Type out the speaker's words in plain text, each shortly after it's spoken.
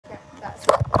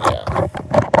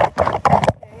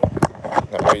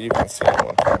you can see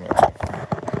anyone commenting.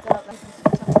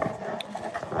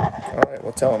 Alright,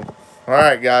 we'll tell them.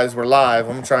 Alright, guys, we're live.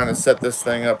 I'm trying to set this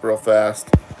thing up real fast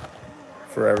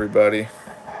for everybody.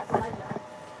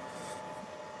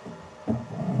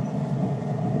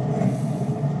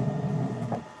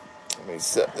 Let me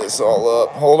set this all up.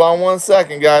 Hold on one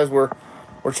second, guys. We're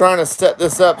trying to set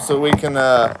this up so we can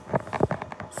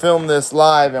film this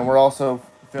live, and we're also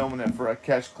filming it for a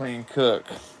Catch Clean Cook.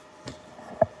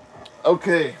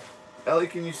 Okay, Ellie,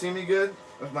 can you see me good?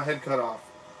 With my head cut off.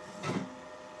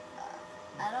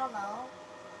 I don't know.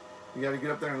 You gotta get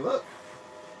up there and look.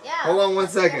 Yeah. Hold on one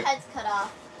second. Your head's cut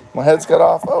off. My head's cut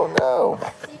off? Oh no.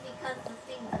 See, because the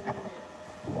thing's in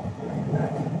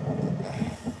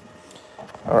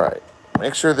there. Alright.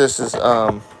 Make sure this is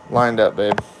lined up,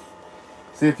 babe.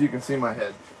 See if you can see my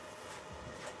head.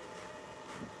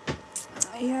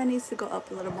 Yeah, it needs to go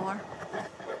up a little more.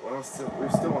 We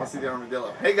still want to see the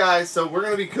armadillo. Hey guys, so we're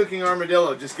going to be cooking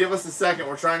armadillo. Just give us a second.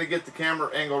 We're trying to get the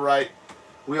camera angle right.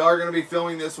 We are going to be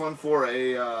filming this one for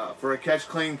a Catch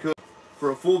Clean Cook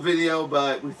for a full video,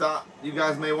 but we thought you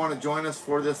guys may want to join us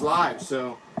for this live.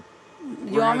 So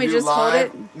you want me to just hold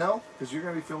it? No, because you're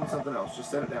going to be filming something else. Just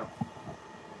set it down.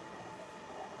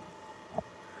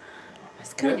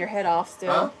 It's cutting your head off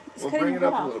still. Huh? It's Well, cutting bring it your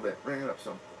up head a off. little bit. Bring it up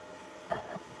some.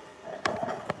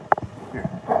 Here,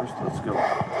 first let's go.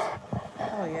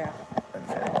 Oh yeah. And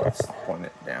then let's point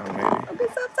it down, maybe. Okay,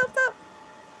 stop.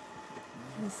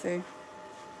 Let's see.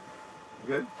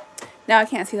 Good? Now I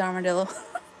can't see the armadillo.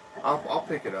 I'll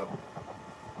pick it up.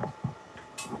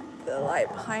 The light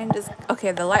behind is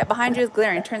okay. The light behind you is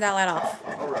glaring. Turn that light off.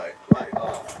 All right, light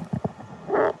off.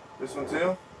 This one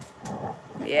too?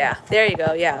 Yeah. There you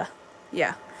go. Yeah.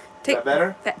 Is that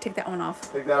better? Take that one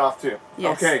off. Take that off too.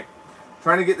 Yes. Okay.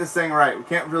 Trying to get this thing right. We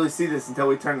can't really see this until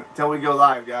we go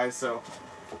live, guys. So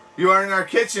you are in our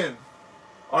kitchen,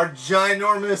 our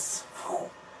ginormous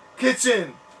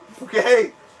kitchen.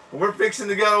 Okay, we're fixing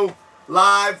to go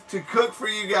live to cook for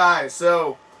you guys.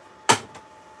 So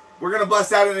we're gonna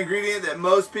bust out an ingredient that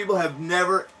most people have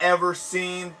never ever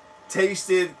seen,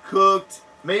 tasted, cooked,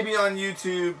 maybe on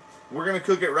YouTube. We're gonna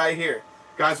cook it right here,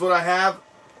 guys. What I have.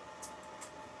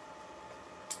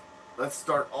 Let's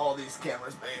start all these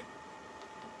cameras, babe.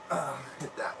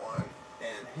 Hit that one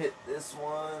and hit this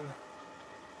one.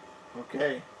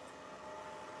 Okay.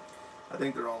 I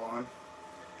think they're all on.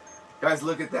 Guys,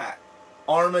 look at that.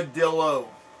 Armadillo.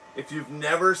 If you've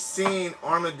never seen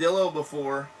armadillo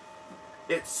before,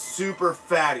 it's super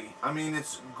fatty. I mean,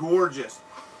 it's gorgeous.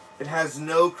 It has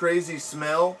no crazy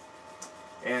smell.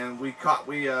 And we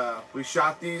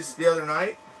shot these the other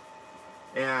night,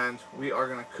 and we are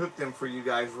gonna cook them for you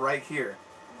guys right here.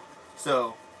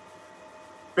 So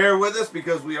bear with us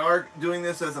because we are doing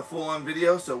this as a full-on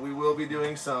video, so we will be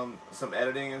doing some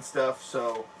editing and stuff,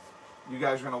 so you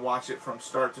guys are going to watch it from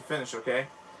start to finish, okay?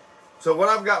 So what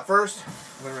I've got first,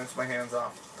 I'm going to rinse my hands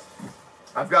off.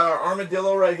 I've got our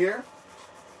armadillo right here.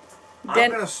 I'm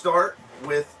going to start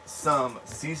with some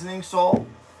seasoning salt,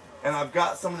 and I've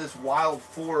got some of this wild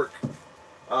fork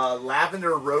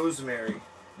lavender rosemary,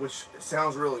 which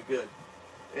sounds really good,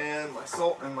 and my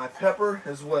salt and my pepper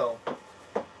as well.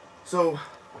 So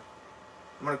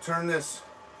I'm going to turn this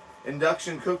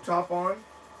induction cooktop on,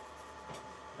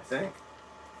 I think.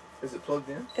 Is it plugged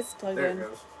in? It's plugged in. There it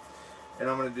goes. And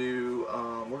I'm going to do,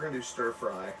 we're going to do stir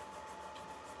fry.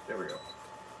 There we go.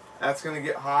 That's going to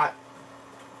get hot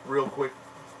real quick.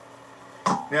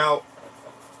 Now,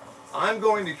 I'm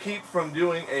going to keep from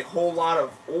doing a whole lot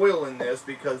of oil in this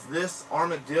because this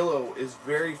armadillo is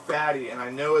very fatty, and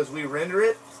I know as we render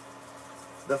it,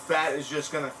 the fat is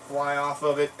just going to fly off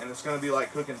of it, and it's going to be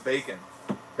like cooking bacon.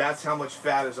 That's how much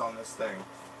fat is on this thing.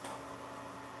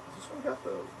 Has this one got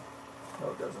the...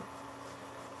 No, it doesn't.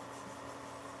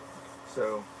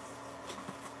 So,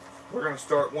 we're going to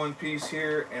start one piece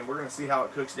here, and we're going to see how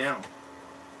it cooks down.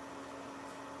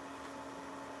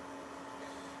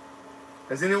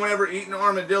 Has anyone ever eaten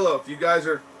armadillo? If you guys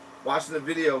are watching the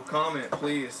video, comment,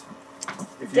 please.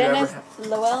 If Dennis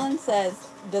Llewellyn says,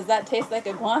 does that taste like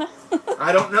iguana?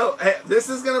 I don't know. Hey, this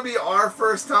is going to be our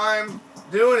first time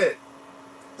doing it.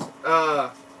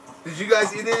 Did you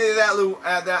guys eat any of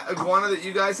that iguana that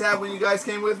you guys had when you guys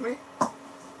came with me?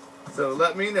 So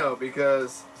let me know,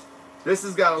 because this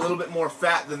has got a little bit more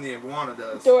fat than the iguana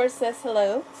does. Doris says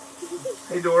hello.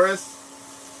 Hey, Doris.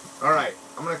 All right,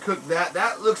 I'm going to cook that.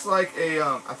 That looks like a,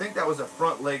 I think that was a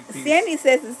front leg piece. Sandy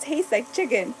says it tastes like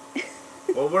chicken.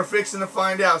 Well, we're fixing to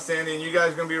find out, Sandy, and you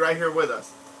guys are going to be right here with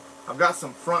us. I've got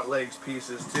some front legs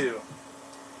pieces, too.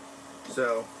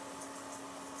 So,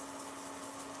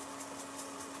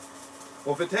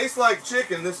 Well, if it tastes like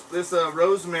chicken, this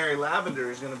rosemary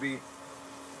lavender is going to be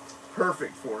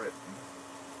perfect for it.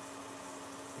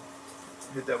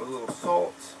 Hit that with a little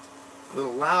salt, a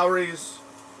little Lowry's,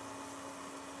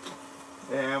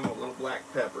 and a little black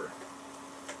pepper.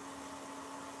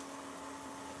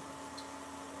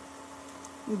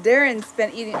 Darren's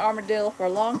been eating armadillo for a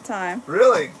long time.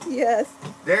 Really? Yes.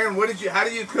 Darren, how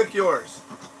do you cook yours?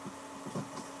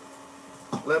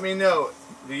 Let me know.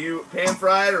 Do you pan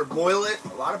fry it or boil it?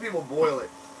 A lot of people boil it.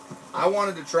 I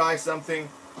wanted to try something.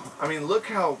 I mean, look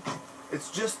how, it's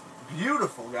just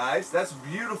beautiful, guys. That's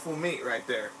beautiful meat right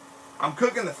there. I'm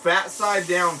cooking the fat side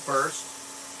down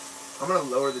first. I'm going to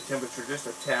lower the temperature just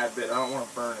a tad bit. I don't want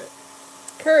to burn it.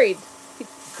 Curried.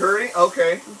 Curry?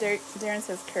 Okay. Darren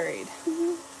says curried.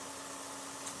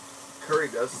 Curry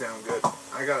does sound good.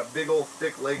 I got a big old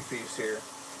thick leg piece here.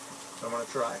 I'm going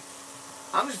to try.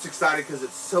 I'm just excited because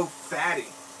it's so fatty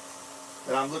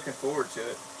that I'm looking forward to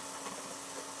it.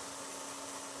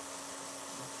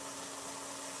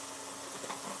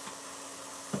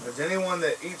 As anyone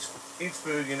that eats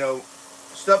food, you know,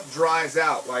 stuff dries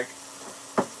out. Like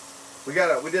we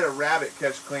did a rabbit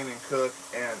catch, clean, and cook,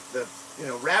 and the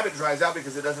rabbit dries out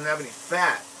because it doesn't have any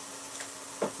fat.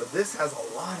 But this has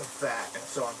a lot of fat, and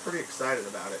so I'm pretty excited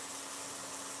about it.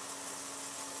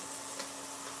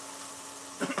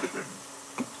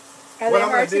 Are they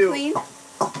hard to clean?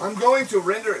 I'm going to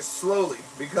render it slowly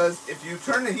because if you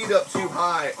turn the heat up too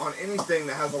high on anything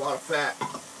that has a lot of fat,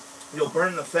 you'll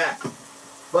burn the fat.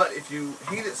 But if you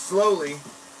heat it slowly,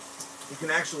 you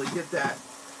can actually get that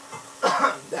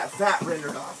that fat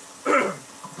rendered off.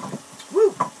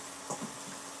 Woo!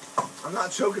 I'm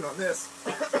not choking on this.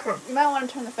 You might want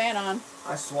to turn the fan on.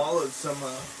 I swallowed some.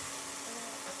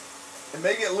 It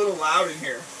may get a little loud in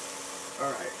here. All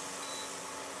right.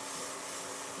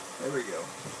 There we go.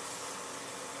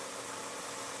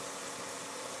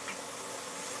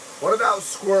 What about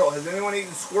squirrel? Has anyone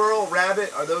eaten squirrel,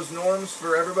 rabbit? Are those norms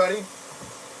for everybody?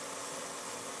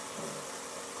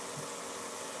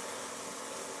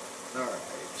 Alright.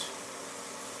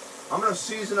 I'm going to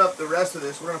season up the rest of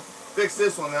this. We're going to fix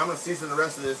this one, and I'm going to season the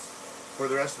rest of this for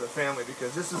the rest of the family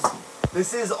because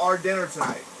this is our dinner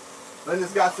tonight.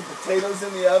 Linda's got some potatoes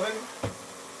in the oven,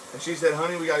 and she said,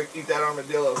 honey, we got to eat that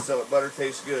armadillo so it butter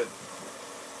tastes good.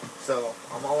 So,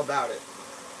 I'm all about it.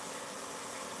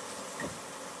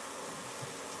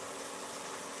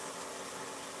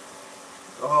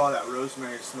 Oh, that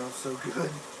rosemary smells so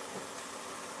good.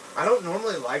 I don't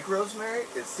normally like rosemary.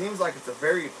 It seems like it's a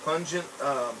very pungent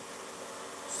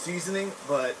seasoning,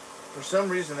 but for some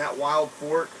reason that wild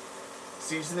fork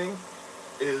seasoning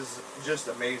is just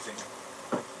amazing.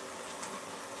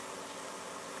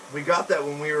 We got that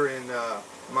when we were in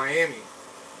Miami.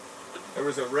 There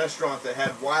was a restaurant that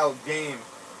had wild game,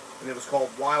 and it was called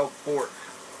Wild Fork.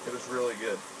 It was really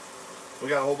good. We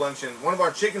got a whole bunch in one of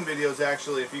our chicken videos,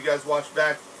 actually. If you guys watched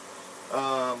back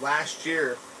last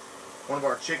year, one of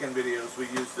our chicken videos, we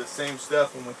used the same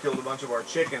stuff when we killed a bunch of our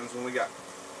chickens when we got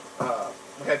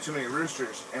we had too many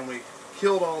roosters, and we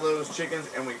killed all those chickens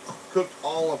and we cooked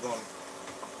all of them,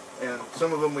 and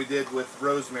some of them we did with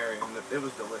rosemary, and it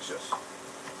was delicious.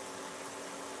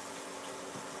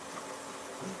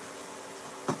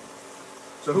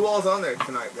 So who all's on there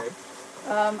tonight, babe?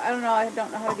 I don't know. I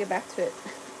don't know how to get back to it.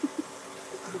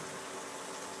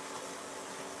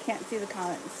 Can't see the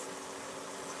comments.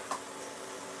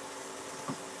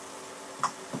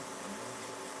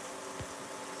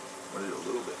 I'll do a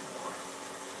little bit more.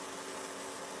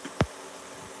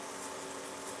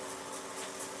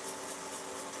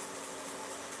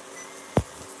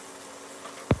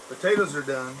 Potatoes are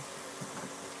done.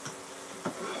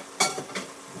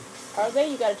 Are they?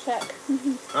 You gotta check.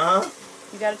 Uh-huh.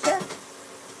 You gotta check.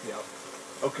 Yep.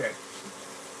 Okay.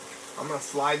 I'm going to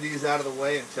slide these out of the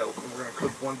way until we're going to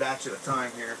cook one batch at a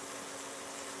time here.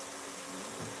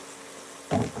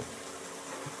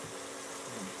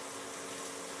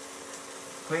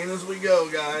 Clean as we go,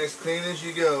 guys. Clean as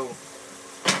you go.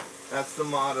 That's the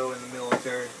motto in the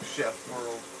military chef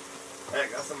world. Heck,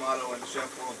 that's the motto in the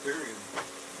chef world, period.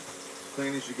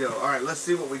 Clean as you go. All right, let's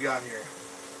see what we got here.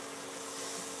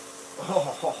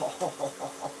 Oh,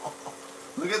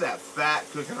 look at that fat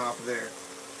cooking off there.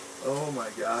 Oh my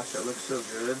gosh, that looks so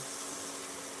good.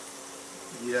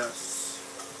 Yes.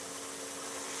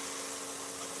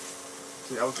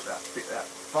 See, that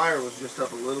fire was just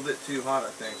up a little bit too hot, I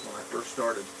think, when I first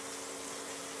started.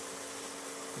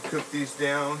 Cook these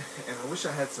down, and I wish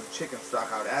I had some chicken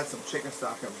stock. I would add some chicken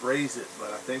stock and braise it, but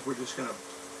I think we're just going to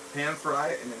pan fry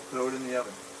it and then throw it in the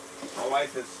oven. My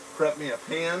wife has prepped me a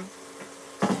pan.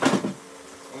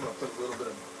 I'm going to put a little bit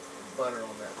of butter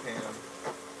on that pan.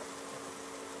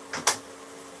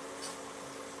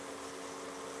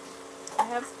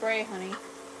 have spray, honey,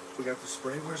 We got the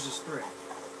spray. Where's the spray?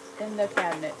 in the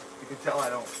cabinet. You can tell I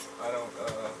don't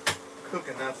cook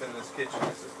enough in this kitchen.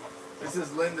 This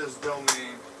is Linda's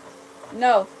domain.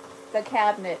 No, the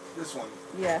cabinet. This one.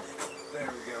 Yes. There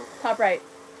we go. Top right.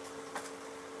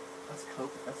 That's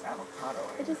coke. That's avocado.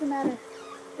 It doesn't matter.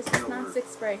 It's just It'll work. non-stick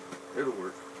spray. It'll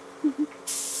work.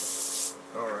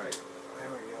 All right. There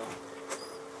we go.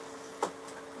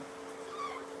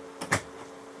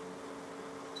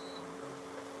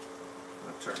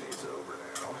 I'll turn these over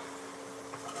now.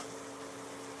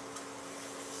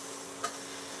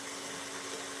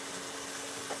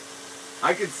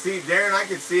 I could see, Darren, I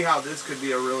could see how this could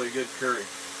be a really good curry.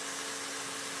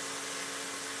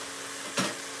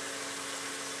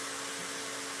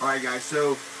 Alright guys,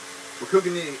 so we're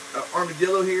cooking the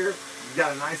armadillo here. We've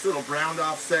got a nice little browned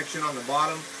off section on the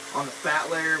bottom. On the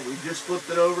fat layer, we just flipped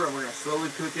it over and we're going to slowly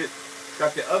cook it.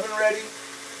 Got the oven ready.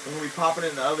 We're going to be popping it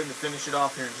in the oven to finish it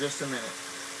off here in just a minute.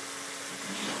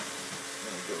 I'm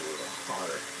going to go a little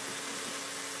hotter.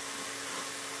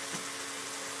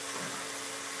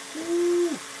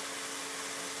 Woo.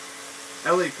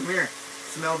 Ellie, come here.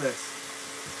 Smell this.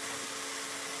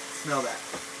 Smell that.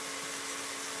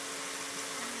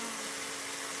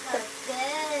 Smells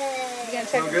good. You gonna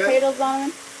check Smell the good? potatoes on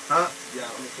them? Huh? Yeah,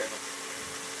 let me check them.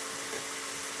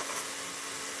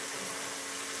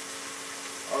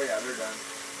 Oh yeah, they're done.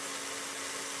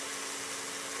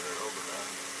 They're overdone.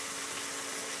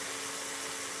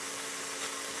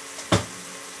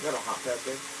 You got a hot that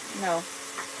thing? No.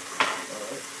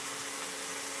 Alright.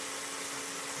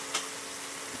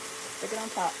 Stick it on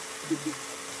top.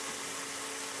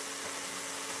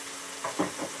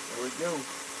 There we go.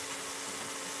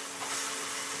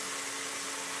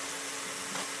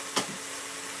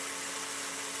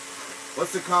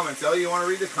 What's the comments? Ellie, you want to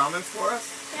read the comments for us?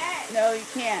 Sure. No, you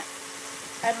can't.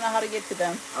 I don't know how to get to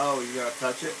them. Oh, you gotta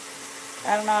touch it?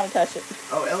 I don't know how to touch it.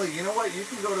 Oh, Ellie, you know what? You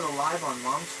can go to the live on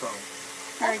Mom's phone.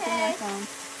 Alright, give me my Okay. phone.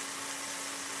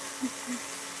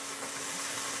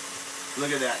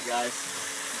 Look at that, guys.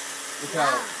 Look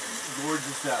how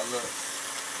gorgeous that looks.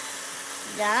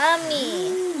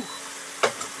 Yummy.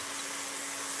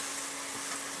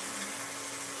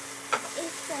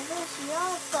 It's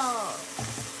delicioso.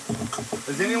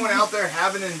 Does anyone out there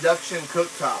have an induction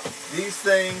cooktop? These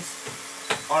things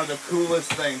are the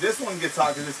coolest thing. This one gets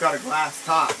hot because it's got a glass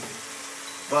top.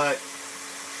 But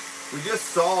we just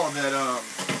saw that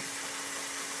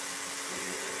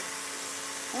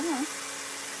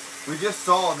we just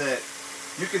saw that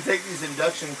you can take these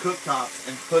induction cooktops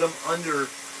and put them under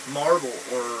marble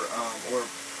or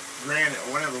granite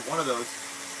or whatever, one of those,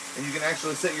 and you can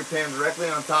actually set your pan directly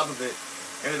on top of it,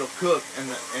 and it'll cook. And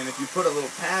if you put a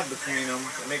little pad between them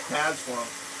and make pads for them,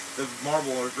 the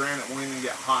marble or granite won't even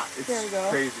get hot. It's There we go.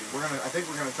 crazy. I think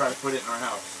we're gonna try to put it in our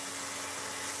house.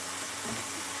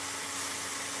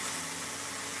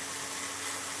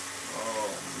 Oh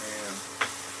man,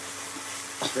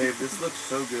 babe, this looks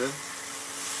so good.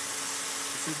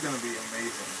 This is gonna be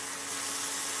amazing.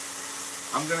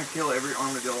 I'm gonna kill every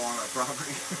armadillo on our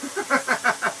property.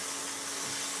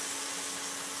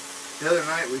 The other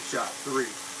night we shot 3.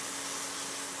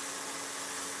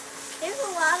 There's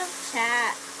a lot of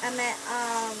chat. I meant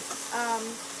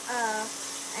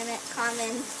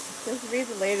comments. Just read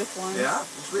the latest one. Yeah,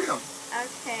 let's read them.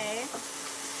 Okay.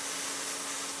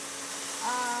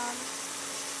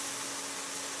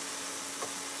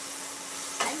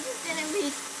 I'm just gonna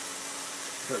read.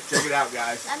 So check it out,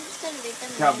 guys. I'm just gonna read them.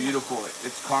 Look how beautiful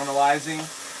it's caramelizing.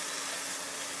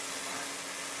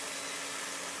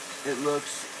 It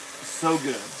looks so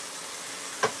good.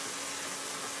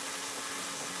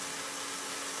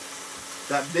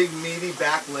 That big meaty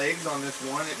back legs on this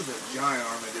one, it was a giant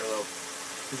armadillo.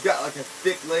 It's got like a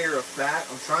thick layer of fat.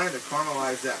 I'm trying to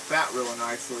caramelize that fat really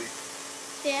nicely.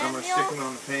 I'm going to stick them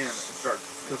on the pan and start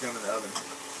cooking them in the oven.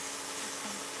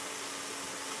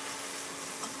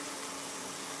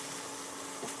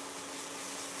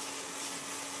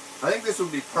 I think this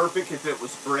would be perfect if it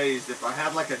was braised. If I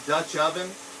had like a Dutch oven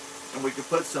and we could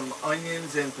put some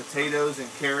onions and potatoes and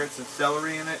carrots and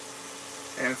celery in it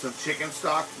and some chicken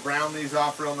stock, brown these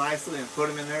off real nicely and put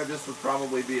them in there, this would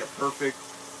probably be a perfect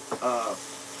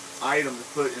item to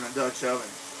put in a Dutch oven.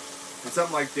 And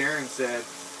something like Darren said,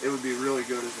 it would be really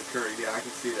good as a curry. Yeah, I can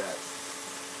see that.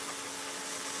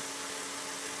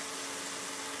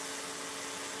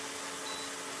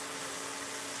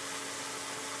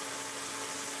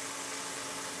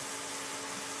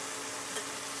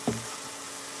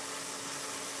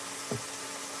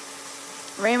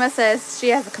 Rima says she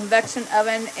has a convection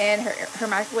oven in her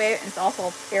microwave, and it's also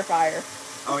an air fryer.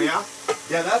 Oh yeah?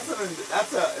 Yeah, that's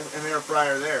an air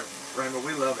fryer there. Rainbow,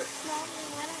 we love it. Mommy,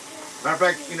 why don't you- Matter of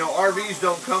fact, you know, RVs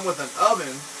don't come with an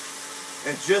oven.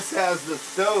 It just has the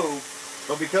stove.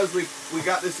 But because we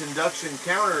got this induction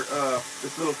counter,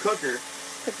 this little cooker,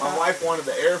 my wife wanted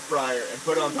the air fryer and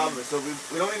put it on top of it. So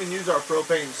we don't even use our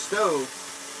propane stove.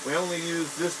 We only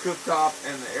use this cooktop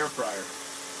and the air fryer.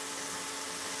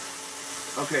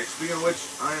 Okay, speaking of which,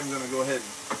 I am going to go ahead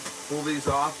and pull these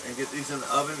off and get these in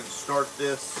the oven and start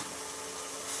this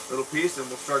little piece, and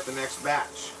we'll start the next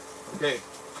batch. Okay,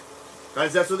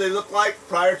 guys, that's what they look like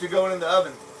prior to going in the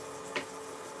oven.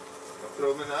 I'll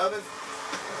throw them in the oven.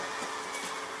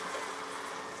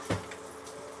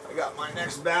 I got my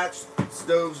next batch.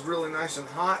 Stove's really nice and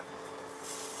hot.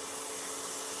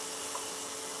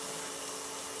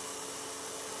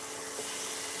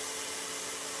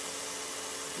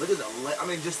 Look at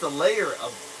just the layer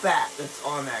of fat that's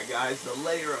on that, guys. The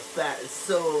layer of fat is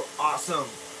so awesome.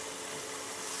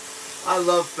 I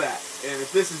love fat. And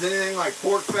if this is anything like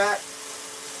pork fat,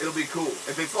 it'll be cool.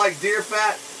 If it's like deer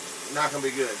fat, not gonna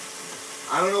be good.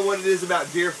 I don't know what it is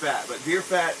about deer fat, but deer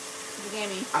fat,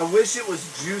 Gamey. I wish it was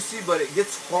juicy, but it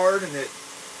gets hard and it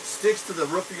sticks to the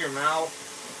roof of your mouth.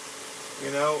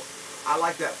 You know, I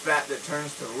like that fat that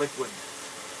turns to liquid.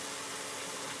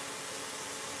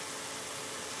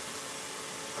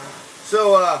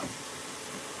 So,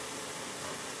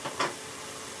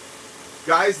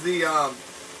 guys,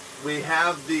 we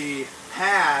have the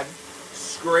pad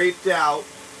scraped out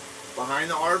behind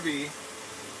the RV.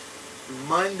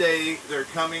 Monday, they're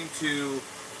coming to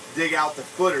dig out the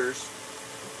footers,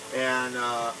 and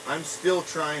I'm still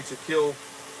trying to kill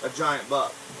a giant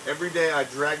buck. Every day I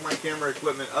drag my camera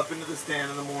equipment up into the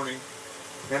stand in the morning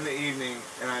and the evening,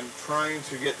 and I'm trying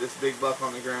to get this big buck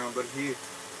on the ground, but he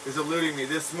is eluding me.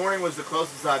 This morning was the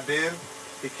closest I've been.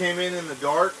 He came in the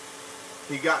dark.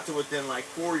 He got to within like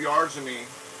 4 yards of me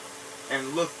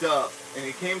and looked up, and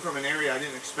he came from an area I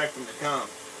didn't expect him to come,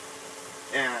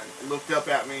 and looked up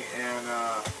at me and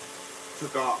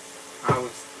took off. I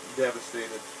was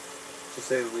devastated, to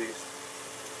say the least.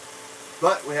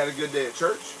 But we had a good day at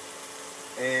church,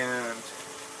 and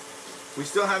we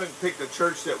still haven't picked a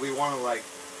church that we want to like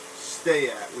stay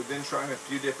at. We've been trying a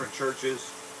few different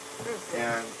churches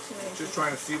and just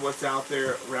trying to see what's out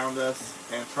there around us,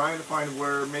 and trying to find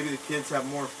where maybe the kids have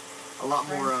a lot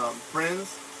more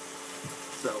friends.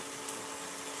 So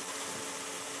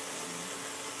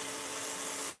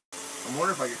I'm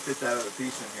wondering if I could fit that other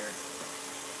piece in here.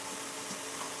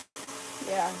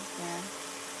 Yeah, yeah.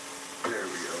 There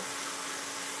we go.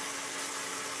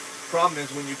 Problem is,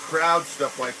 when you crowd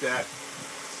stuff like that,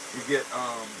 you get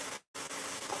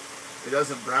it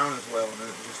doesn't brown as well, and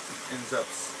it just ends up,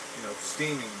 you know,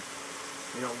 steaming.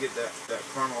 You don't get that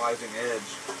caramelizing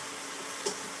edge.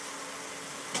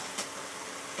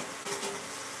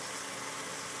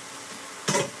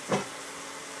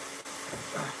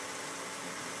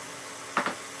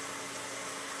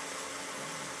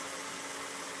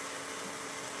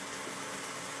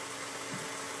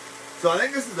 So I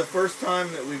think this is the first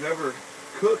time that we've ever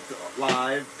cooked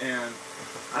live, and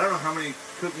I don't know how many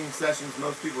cooking sessions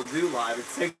most people do live. It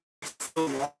takes so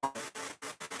long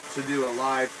to do a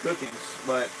live cooking,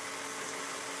 but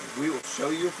we will show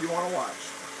you if you want to watch.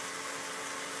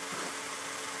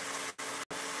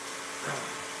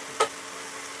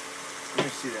 Let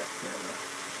me see that camera.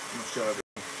 I'm going to show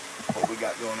everything what we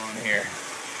got going on here.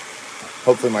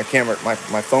 Hopefully my camera, my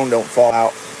phone don't fall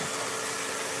out.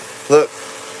 Look.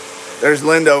 There's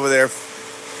Linda over there.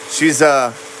 She's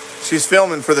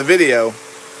filming for the video.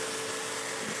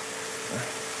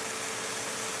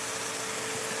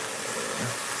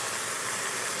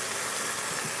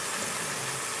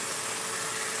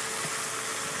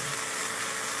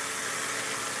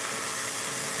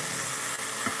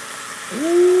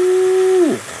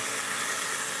 Woo!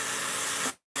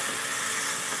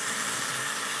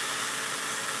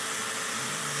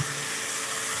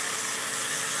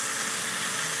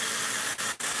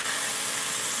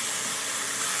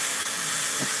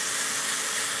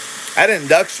 That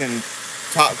induction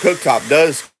cooktop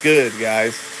does good,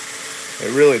 guys.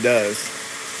 It really does.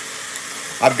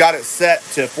 I've got it set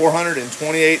to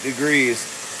 428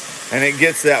 degrees, and it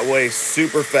gets that way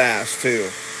super fast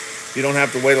too. You don't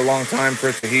have to wait a long time for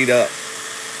it to heat up.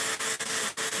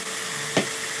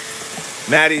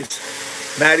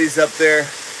 Maddie's up there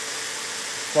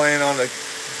playing on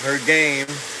her game,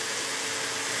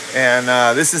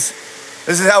 and this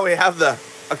is how we have a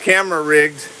camera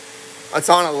rigged. It's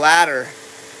on a ladder,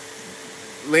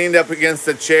 leaned up against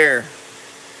the chair.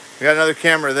 We got another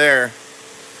camera there.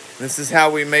 This is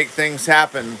how we make things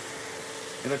happen.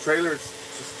 In a trailer, it's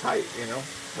just tight, you know.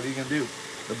 What are you gonna do?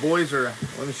 The boys are.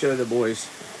 Let me show you the boys.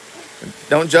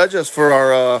 Don't judge us for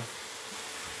our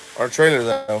trailer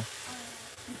though.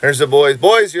 Here's the boys.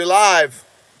 Boys, you're live.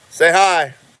 Say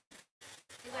hi.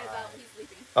 He's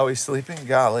sleeping. Oh, he's sleeping?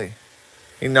 Golly.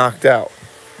 He knocked out.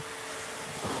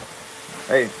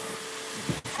 Hey,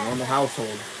 normal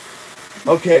household.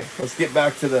 Okay, let's get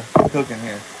back to the cooking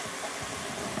here.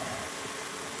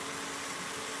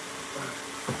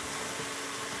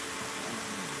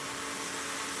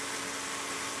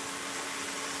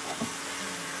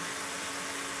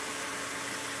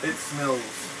 It smells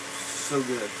so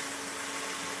good.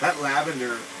 That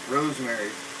lavender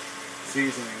rosemary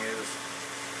seasoning is.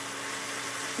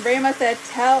 Rayma said,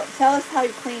 tell us how you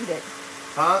cleaned it.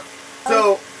 Huh?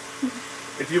 So,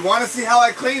 if you want to see how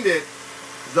I cleaned it,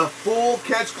 the full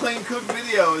Catch Clean Cook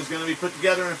video is going to be put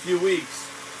together in a few weeks.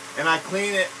 And I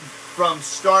clean it from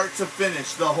start to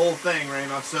finish, the whole thing,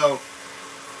 Rayma. So,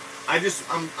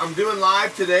 I'm doing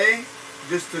live today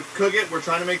just to cook it. We're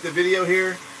trying to make the video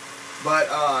here. But,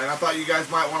 and I thought you guys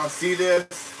might want to see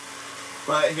this.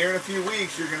 But here in a few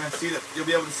weeks, you'll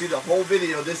be able to see the whole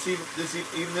video.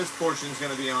 Even this portion is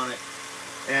going to be on it.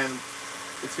 And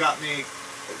it's got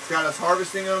us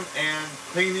harvesting them and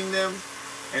cleaning them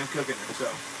and cooking them. So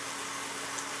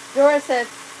Dora says,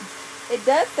 it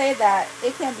does say that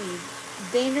it can be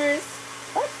dangerous.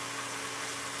 What?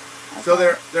 So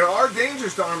there are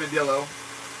dangers to armadillo.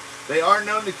 They are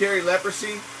known to carry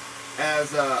leprosy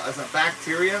as a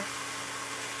bacteria.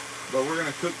 But we're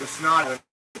going to cook the snot out of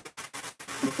it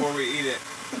before we eat it.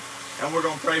 And we're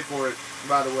going to pray for it,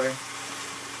 by the way.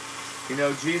 You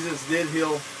know, Jesus did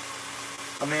heal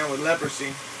a man with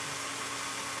leprosy.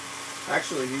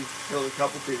 Actually, he healed a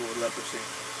couple people with leprosy.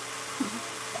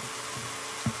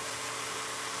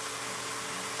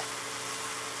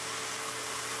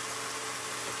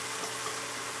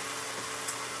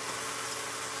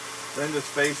 Linda's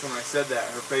face when I said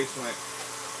that, her face went...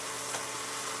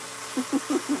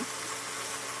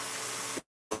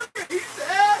 Eat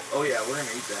that! Oh yeah, we're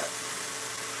gonna eat that.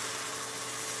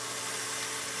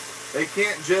 They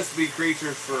can't just be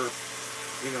creatures for,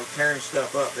 you know, tearing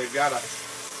stuff up. They've got to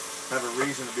have a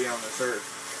reason to be on this earth.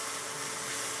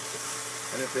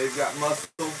 And if they've got muscle,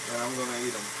 then I'm gonna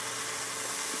eat them.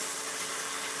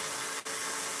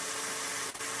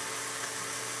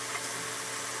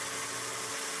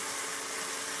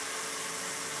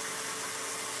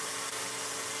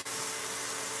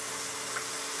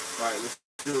 Alright, let's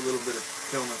do a little bit of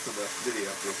filming for the video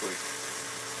real quick.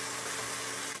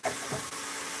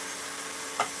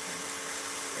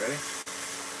 Ready?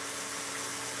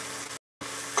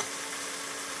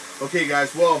 Okay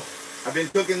guys, well, I've been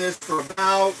cooking this for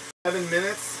about 7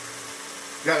 minutes.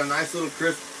 Got a nice little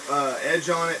crisp edge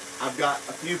on it. I've got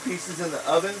a few pieces in the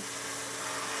oven,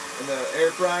 in the air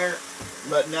fryer,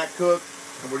 letting that cook.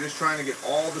 And we're just trying to get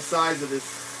all the sides of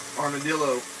this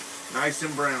armadillo nice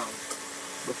and brown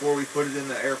before we put it in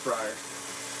the air fryer.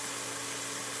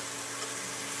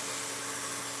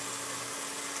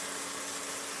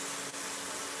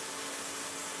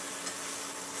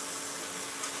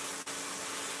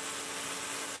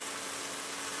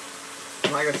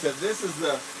 Like I said, this is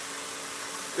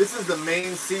the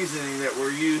main seasoning that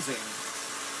we're using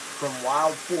from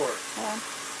Wild Fork.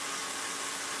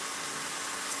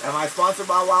 Am I sponsored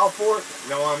by Wild Fork?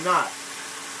 No, I'm not.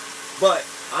 But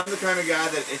I'm the kind of guy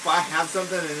that if I have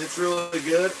something and it's really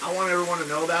good, I want everyone to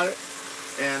know about it.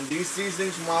 And these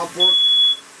seasonings from Wild Fork.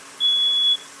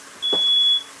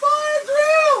 Fire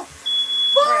drill!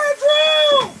 Fire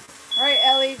drill! All right,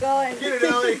 Ellie, go and Get it,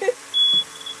 Ellie. Get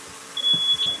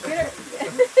her.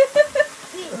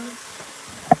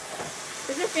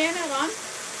 Is your fan out on?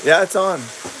 Yeah, it's on.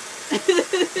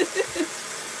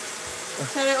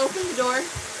 Try to open the door.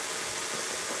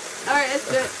 All right, let's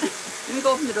do it. Let me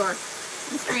go open the door.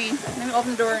 And screen. Let me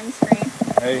open the door and screen.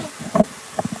 Hey.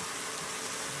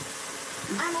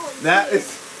 I'm always That is.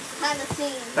 behind the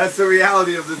scenes. That's the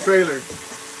reality of the trailer.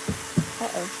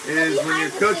 Uh-oh. Is when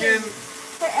you're cooking,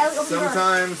 Here, Ellie, open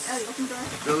sometimes the door. Ellie, open the door.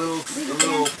 the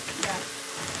little Yeah.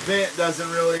 vent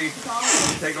doesn't really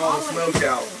take all the smoke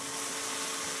out.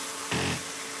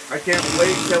 I can't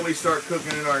wait till we start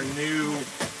cooking in our new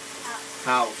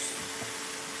house.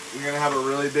 We're gonna have a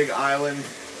really big island.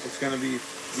 It's gonna be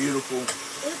beautiful.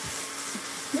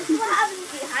 This is what happens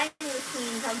behind the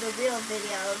scenes of the real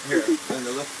videos. Here,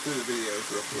 Linda, let's do the videos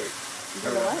real quick.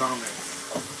 Or the comments.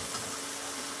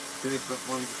 See if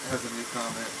one has a new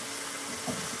comment.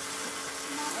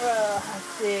 Let's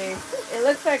see. It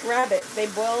looks like rabbit. They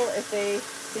boil if they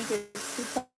think it's too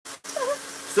tough.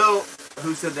 So,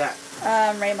 who said that?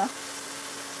 Rayma.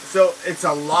 So, it's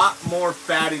a lot more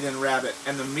fatty than rabbit,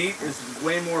 and the meat is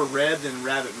way more red than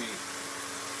rabbit meat.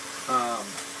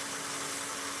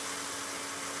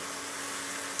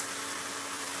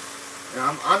 And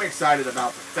I'm excited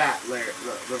about the fat layer,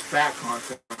 the fat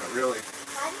content of it, really.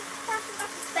 Why did you talk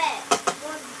about the fat?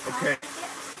 Okay.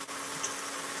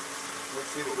 Let's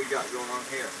see what we got going on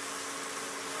here.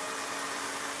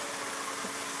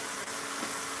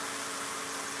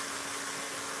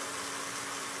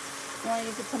 You want to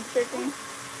use the temperature thing?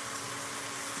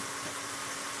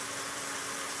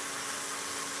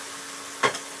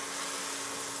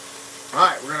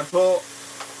 Alright, we're going to pull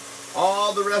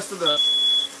all the rest of the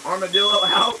armadillo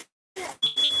out.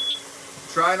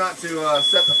 Try not to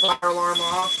set the fire alarm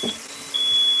off.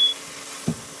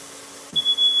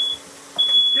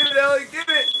 Get it, Ellie, get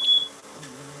it!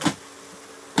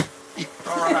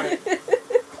 Alright.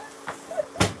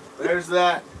 There's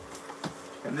that.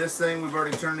 And this thing, we've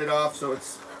already turned it off, so it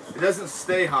doesn't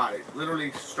stay hot. It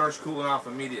literally starts cooling off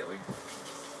immediately.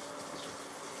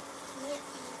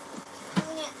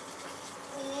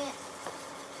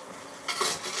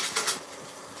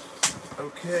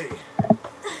 Okay.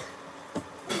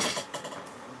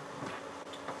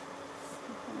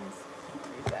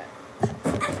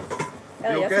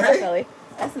 Ellie, You that's okay? enough, Ellie.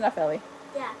 That's enough, Ellie.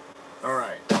 Yeah.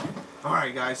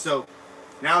 Alright guys, so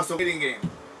now it's a waiting game.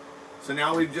 So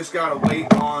now we've just got to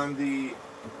wait on the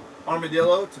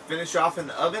armadillo to finish off in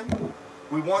the oven.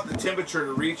 We want the temperature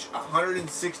to reach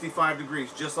 165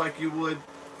 degrees, just like you would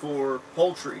for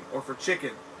poultry or for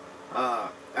chicken.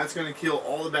 That's going to kill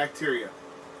all the bacteria.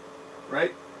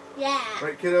 Right? Yeah.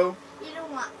 Right, kiddo? You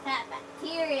don't want fat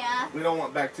bacteria. We don't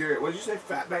want bacteria. What did you say?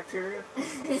 Fat bacteria?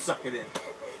 Suck it in.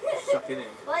 Suck it in.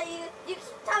 Well, you keep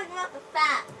talking about the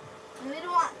fat. And we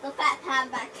don't want the fat to have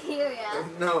bacteria.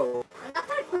 No. I'm not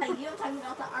talking about you. I'm talking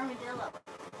about the armadillo.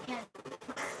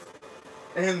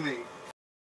 And me.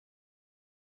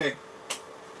 Okay.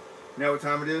 Now what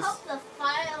time it is? Hope the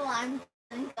fire alarm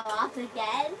doesn't go off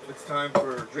again. It's time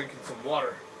for drinking some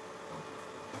water.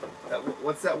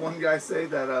 What's that one guy say?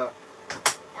 That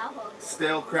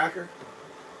stale cracker?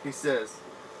 He says,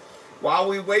 while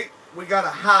we wait, we gotta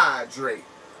hydrate.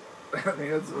 I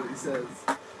think that's what he says.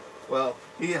 Well,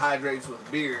 he hydrates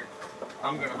with beer.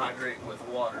 I'm gonna hydrate with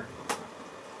water.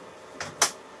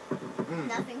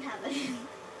 Nothing happening.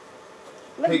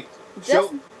 Hey,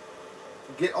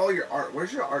 get all your art.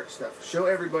 Where's your art stuff? Show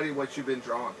everybody what you've been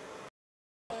drawing.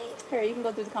 Here, you can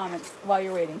go through the comments while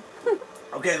you're waiting.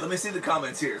 Okay, let me see the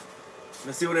comments here.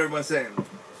 Let's see what everyone's saying.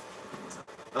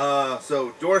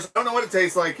 So Doris, I don't know what it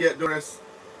tastes like yet, Doris.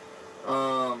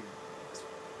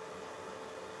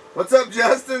 What's up,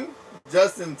 Justin?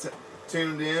 Justin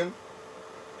tuned in.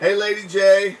 Hey, Lady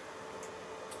J.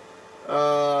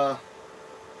 Let's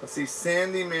see,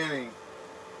 Sandy Manning.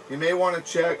 You may want to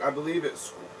check. I believe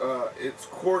it's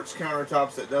quartz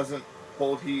countertops that doesn't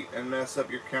hold heat and mess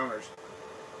up your counters.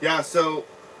 Yeah, so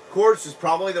quartz is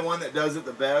probably the one that does it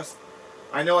the best.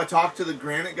 I know I talked to the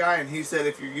granite guy, and he said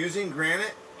if you're using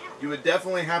granite, you would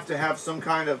definitely have to have some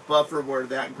kind of buffer where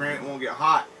that granite won't get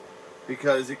hot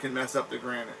because it can mess up the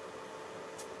granite.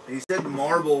 He said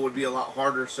marble would be a lot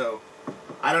harder, so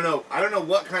I don't know. I don't know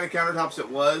what kind of countertops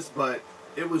it was, but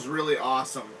it was really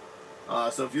awesome.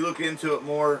 So if you look into it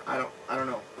more, I don't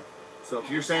know. So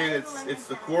if you're saying it's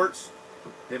the quartz,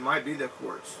 it might be the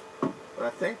quartz. But I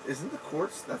think, isn't the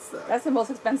quartz, that's the most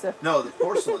expensive. No, the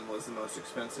porcelain was the most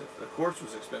expensive. The quartz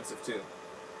was expensive too.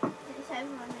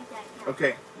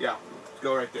 Okay, yeah.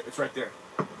 Go right there. It's right there.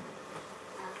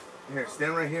 Here,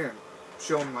 stand right here and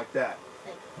show them like that.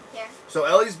 Here. So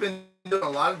Ellie's been doing a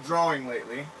lot of drawing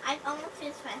lately. I've almost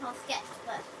finished my whole sketch,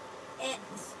 but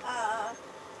it's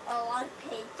a lot of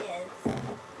pages.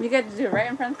 You got to do it right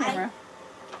in front of the camera.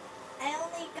 I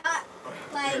only got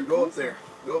like. Here, go up there.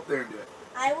 Go up there and do it.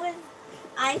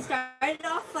 I started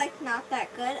off like not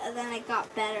that good, and then I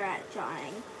got better at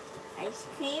drawing. Ice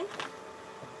cream,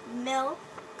 milk,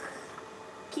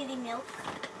 kitty milk,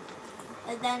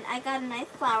 and then I got a nice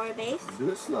flower base. Do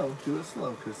it slow,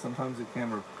 because sometimes the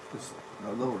camera is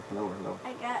lower.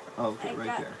 I got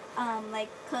there. Like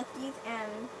cookies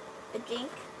and a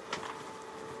drink.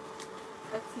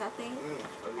 That's nothing.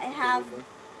 I have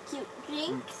cute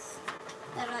drinks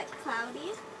that are like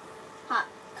cloudy, hot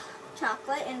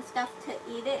chocolate and stuff to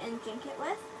eat it and drink it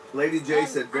with. Lady J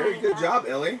said, very good job,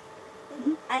 Ellie.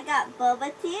 I got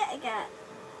boba tea, I got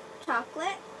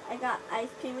chocolate, I got ice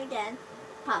cream again,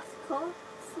 popsicle,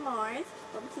 s'mores.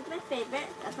 Boba tea's my favorite,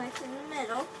 that's why it's in the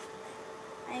middle.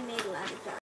 I made a lot of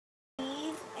jars.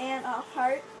 Cheese and a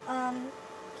heart,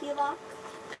 key lock.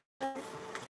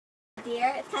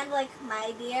 Deer, it's kind of like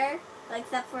my deer,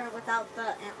 except for without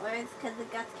the antlers, because the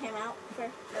guts came out for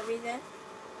no reason.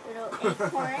 Little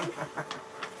acorn.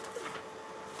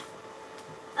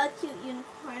 A cute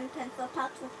unicorn pencil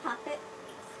pouch with poppet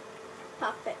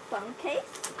phone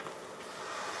case.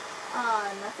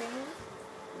 Nothing.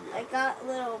 I got a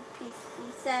little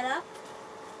PC set up.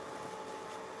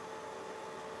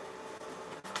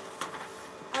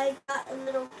 I got a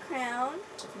little crown.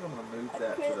 I think I'm gonna move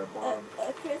that to the bottom.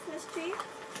 A Christmas tree.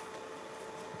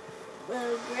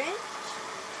 Little Grinch.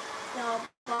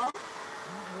 Snowball.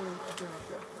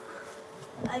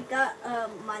 I got a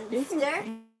monster.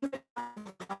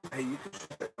 Hey, you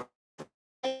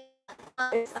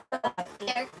A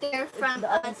character from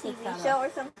a TV show or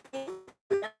something.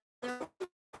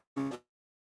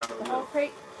 The whole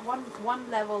crate, one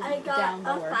level I got down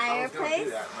a lower.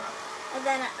 fireplace. And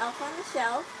then an elf on the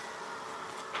shelf.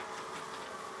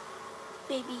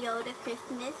 Baby Yoda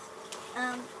Christmas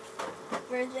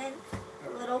version. A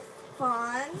little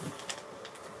fawn.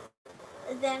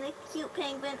 And then a cute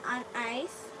penguin on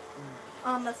ice.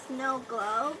 A snow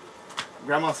globe.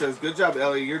 Grandma says, "Good job,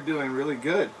 Ellie. You're doing really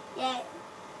good." Yeah.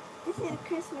 This is a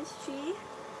Christmas tree.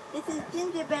 This is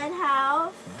gingerbread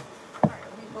house. Alright,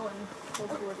 let me go and go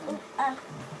toward them.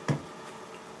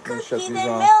 Cookies and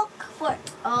milk for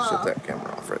Shut that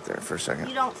camera off right there for a second.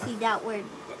 You don't see that word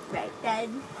right, Dad.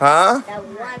 Huh? That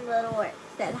one little word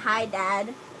said hi,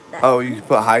 Dad. That, Oh, you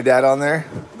put hi, Dad on there?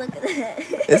 look at that.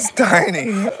 It's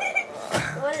tiny.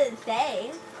 What did it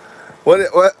say? What?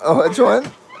 Oh, which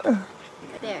one?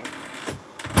 There.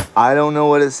 I don't know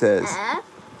what it says.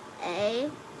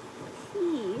 F-A-C.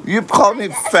 You called me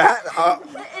fat.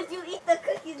 If you eat the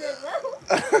cookies and milk,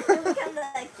 you become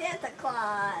like Santa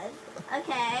Claus.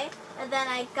 Okay, and then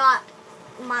I got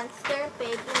monster,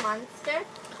 baby monster.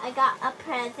 I got a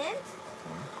present.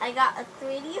 I got a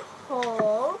 3D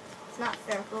hole. It's not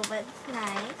circle, but it's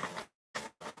nice.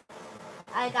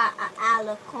 I got an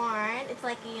alicorn. It's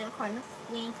like a unicorn with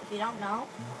wings. If you don't know,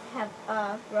 I have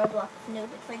a Roblox Snoop.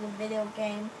 It's like a video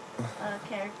game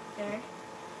character.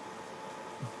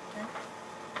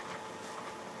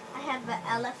 I have an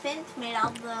elephant made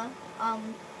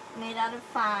out of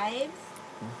fives.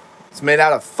 It's made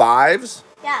out of fives?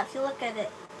 Yeah, if you look at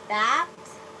it, that,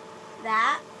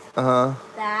 Uh-huh.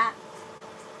 that,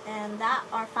 and that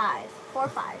are fives. 4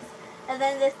 fives. And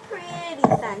then this pretty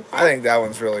sunset. I think that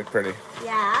one's really pretty.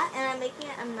 Yeah, and I'm making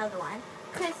another one.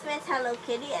 Christmas Hello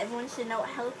Kitty. Everyone should know what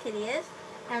Hello Kitty is.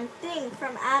 And Thing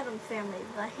from Adam's Family.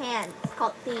 The hand. It's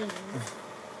called Things.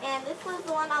 And this was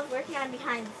the one I was working on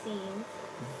behind the scenes.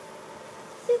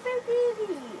 Super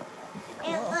pretty.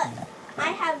 And look, I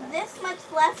have this much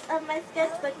left of my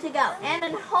sketchbook to go. And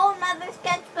a whole nother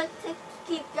sketchbook to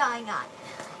keep drawing on.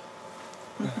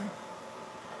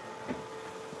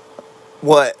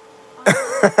 What?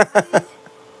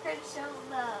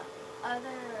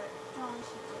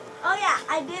 Oh yeah,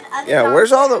 I did other Yeah,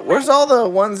 drawings. where's all the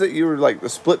ones that you were like the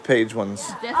split page ones?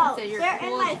 Justin Oh, said you're they're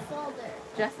cool. in my folder.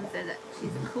 Justin said that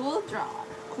she's a cool drawer.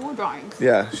 Cool drawings.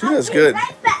 Yeah, she I'll does be good.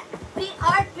 Right back.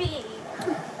 BRB.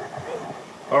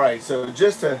 All right, so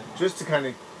just to kind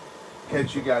of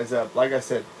catch you guys up, like I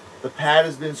said, the pad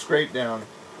has been scraped down,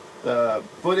 the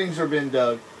footings have been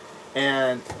dug,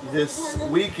 and this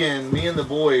weekend, me and the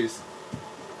boys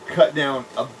cut down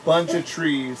a bunch of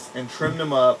trees and trimmed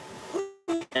them up,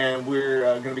 and we're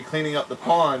going to be cleaning up the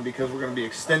pond because we're going to be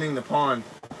extending the pond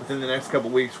within the next couple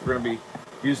weeks. We're going to be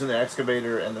using the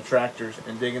excavator and the tractors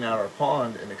and digging out our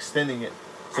pond and extending it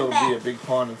so it'll be a big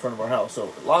pond in front of our house.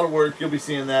 So a lot of work. You'll be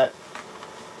seeing that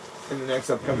in the next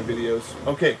upcoming videos.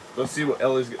 Okay, let's see what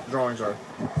Ellie's drawings are.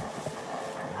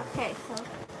 Okay, so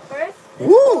first,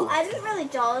 Woo! I didn't really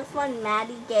draw this one.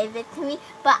 Maddie gave it to me,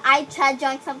 but I tried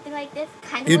drawing something like this.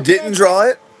 Kind of. You didn't draw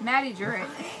it? Maddie drew it.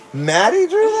 Maddie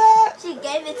drew that? She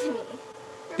gave it to me.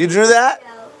 You drew that?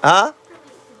 So, Huh?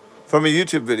 From a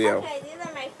YouTube video. okay, these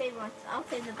are my favorite ones. I'll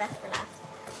save the best for last.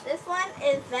 This one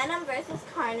is Venom versus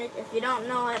Carnage. If you don't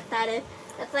know what that is,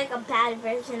 that's like a bad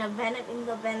version of Venom, even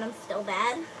though Venom's still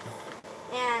bad.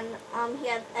 And he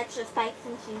has extra spikes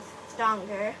and she's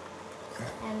stronger.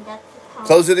 And that's the comic.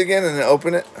 Close it again and then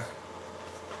open it.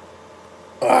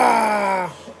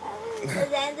 Ah!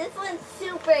 And then this one's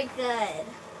super good.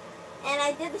 And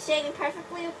I did the shading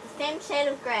perfectly with the same shade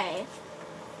of gray.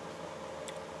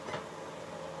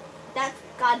 That's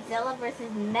Godzilla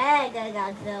versus Mega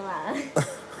Godzilla.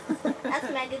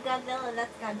 That's Mega Godzilla,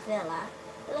 that's Godzilla.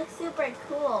 It looks super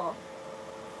cool.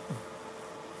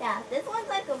 Yeah, this one's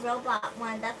like a robot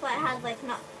one. That's why it has like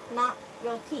not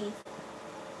real teeth.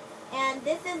 And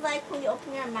this is like when you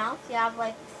open your mouth, you have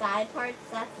like side parts.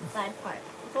 That's the side part.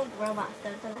 This one's robot, so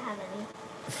it doesn't have any.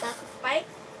 That's the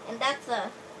spikes, and that's a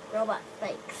robot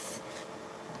spikes.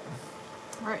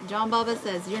 Alright, John Baba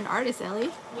says, you're an artist,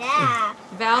 Ellie. Yeah.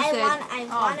 Val said, I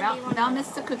wanna be one Val of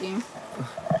missed the cooking.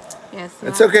 Yes.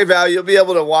 It's okay, Val. You'll be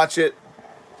able to watch it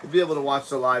You'll be able to watch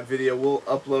the live video. We'll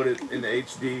upload it into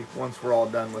HD once we're all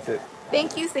done with it.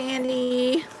 Thank you,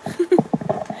 Sandy.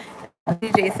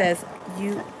 DJ says,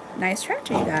 nice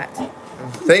tractor you got.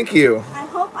 Thank you. I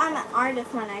hope I'm an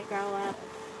artist when I grow up.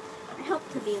 I hope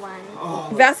to be one. Oh,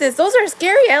 Val says, those are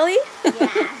scary, Ellie.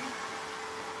 Yeah.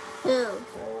 Who?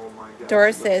 oh my God.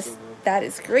 Doris says, that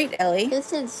is great, Ellie. Who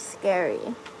said scary?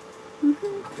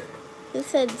 Okay. Who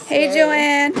said scary? Hey,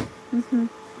 Joanne.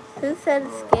 Who said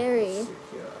scary?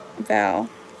 Val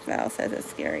says it's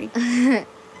scary.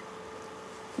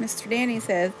 Mr. Danny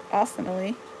says, awesome,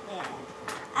 Ellie. Yeah.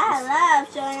 I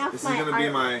love showing off This my is going to be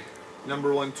art. my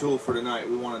 #1 tool for tonight.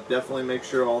 We want to definitely make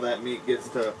sure all that meat gets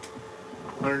to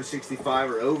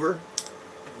 165 or over.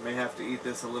 You may have to eat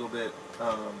this a little bit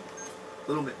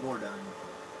more done.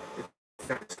 It's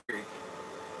kind of scary.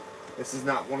 This is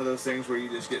not one of those things where you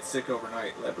just get sick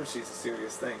overnight. Leprosy is a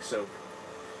serious thing, so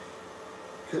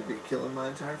could be killing my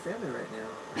entire family right now.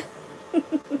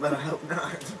 But I hope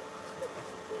not.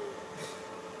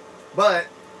 But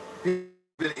people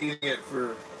have been eating it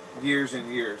for years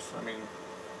and years. I mean,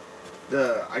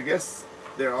 I guess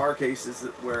there are cases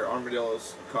where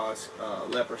armadillos cause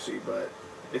leprosy, but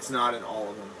it's not in all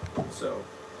of them. So,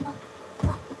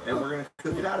 and we're gonna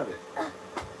cook it out of it.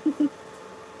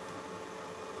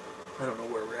 I don't know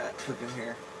where we're at cooking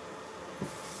here.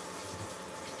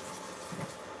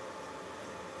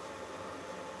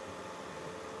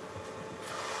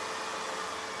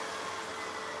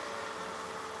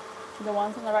 The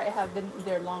ones on the right have been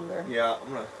there longer. Yeah,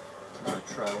 I'm gonna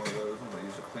try one of those. I'm gonna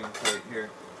use a clean plate here.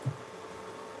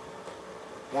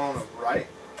 One on the right?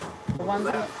 The ones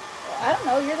on the, left? I don't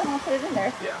know, you're the one who put it in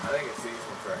there. Yeah, I think it's these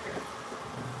ones right here.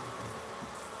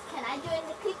 Can I join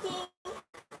the cooking?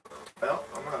 Well,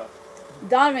 I'm gonna.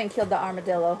 Donovan killed the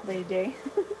armadillo, Lady J.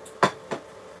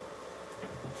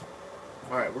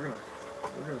 All right, we're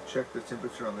gonna check the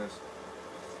temperature on this.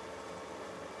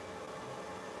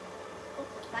 Oh,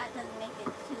 that doesn't make it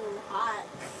too hot.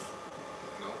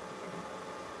 No.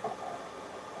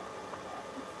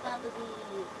 It's probably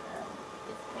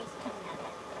it's grease coming out of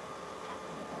it.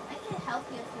 I can help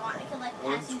you if you want. I can like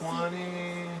pass you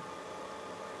 120.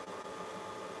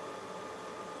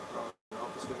 Oh, no,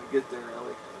 it's gonna get there,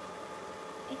 Ellie.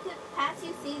 I could pass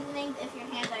you seasonings if your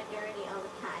hands are dirty all the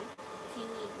time. If you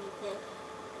need me to.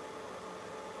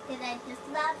 And I just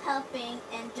love helping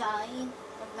and drawing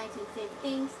of my two favorite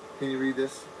things. Can you read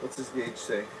this? What's this gauge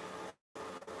say?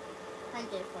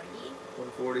 140.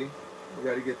 140. We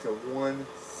got to get to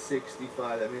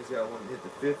 165. That means we got to hit the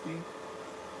 50.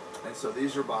 And so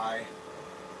these are by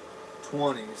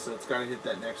 20. So it's got to hit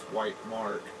that next white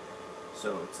mark.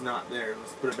 So it's not there.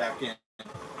 Let's put it back in.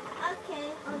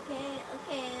 Okay.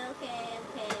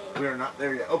 We are not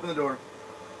there yet. Open the door.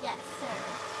 Yes, sir. I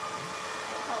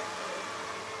hope so.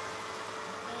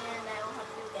 And I will help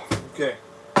you again. Okay.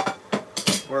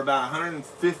 We're about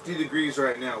 150 degrees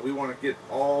right now. We want to get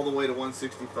all the way to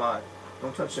 165.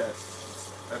 Don't touch that.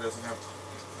 That doesn't have to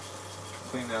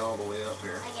clean that all the way up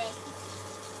here. Okay.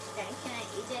 Then can I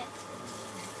eat it?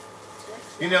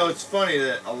 You know, it's funny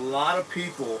that a lot of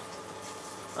people,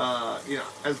 you know,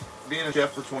 as being a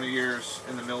chef for 20 years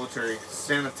in the military,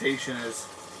 sanitation and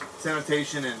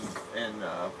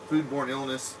foodborne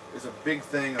illness is a big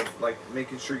thing of like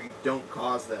making sure you don't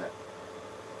cause that.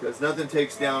 Because nothing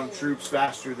takes down troops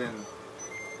faster than,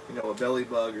 you know, a belly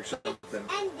bug or something.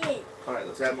 Ended. All right,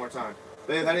 let's add more time.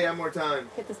 Babe, how do you have more time?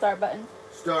 Hit the start button.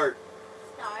 Start.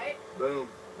 Start. Boom.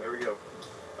 There we go.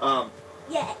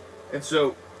 Yeah. And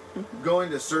so,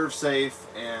 going to serve safe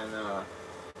and,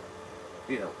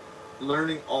 you know,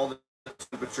 learning all the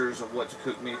temperatures of what to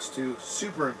cook meats to,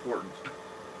 super important.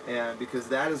 And because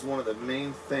that is one of the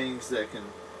main things that can,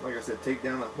 like I said, take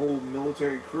down a whole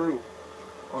military crew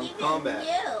on Even combat.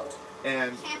 you.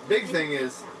 And Can't big believe thing it.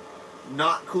 is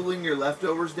not cooling your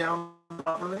leftovers down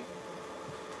properly,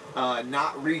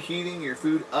 not reheating your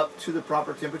food up to the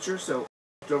proper temperature. So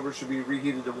leftovers should be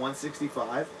reheated to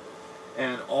 165,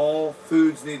 and all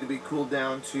foods need to be cooled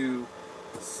down to,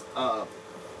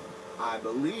 I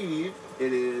believe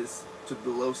it is to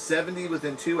below 70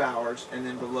 within 2 hours, and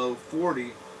then below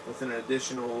 40 within an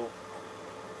additional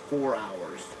 4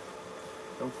 hours.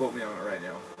 Don't quote me on it right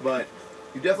now, but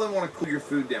you definitely want to cool your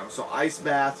food down. So ice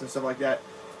baths and stuff like that.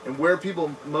 And where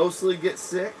people mostly get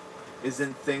sick is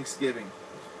in Thanksgiving.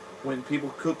 When people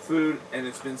cook food and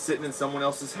it's been sitting in someone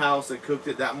else's house, they cooked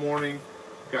it that morning,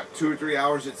 got 2 or 3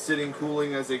 hours it's sitting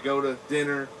cooling as they go to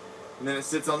dinner, and then it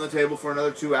sits on the table for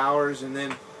another 2 hours, and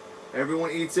then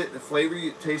everyone eats it, the flavor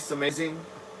tastes amazing,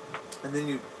 and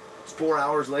then it's 4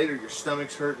 hours later, your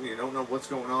stomach's hurt and you don't know what's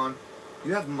going on.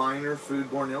 You have minor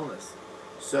foodborne illness.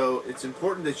 So it's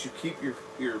important that you keep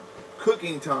your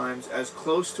cooking times as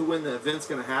close to when the event's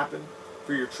going to happen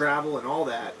for your travel and all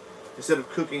that, instead of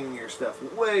cooking your stuff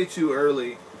way too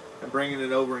early and bringing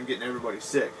it over and getting everybody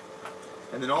sick.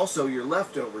 And then also your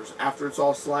leftovers, after it's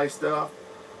all sliced up,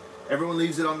 everyone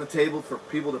leaves it on the table for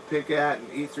people to pick at and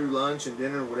eat through lunch and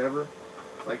dinner or whatever.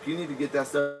 Like, you need to get that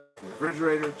stuff in the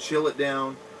refrigerator, chill it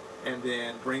down, and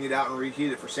then bring it out and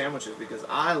reheat it for sandwiches, because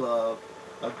I love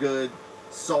a good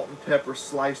salt and pepper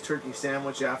sliced turkey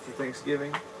sandwich after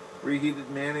Thanksgiving. Reheated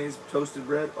mayonnaise, toasted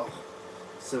bread. Oh,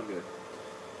 so good.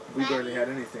 We barely had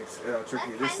anything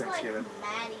turkey this Thanksgiving. Like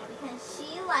Maddie, because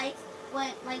she likes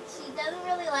when, like, she doesn't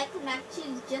really like the mac and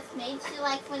cheese just made. She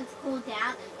likes when it's cooled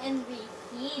down and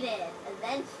reheated, and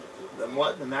then she eats The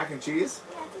what? The mac and cheese?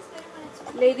 Yeah, just better when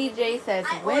it's Lady J says,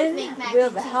 when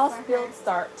will the house build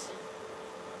start?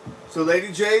 So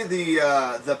Lady J,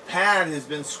 the pad has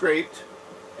been scraped,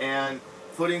 and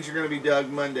footings are going to be dug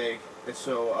Monday. And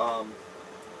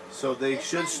so they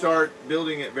should start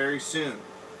building it very soon.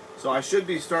 So I should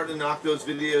be starting to knock those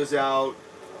videos out.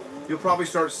 You'll probably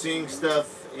start seeing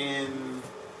stuff in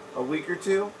a week or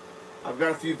two. I've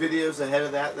got a few videos ahead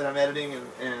of that I'm editing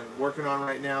and working on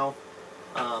right now.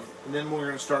 And then we're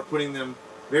going to start putting them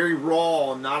very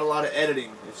raw, not a lot of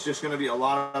editing. It's just going to be a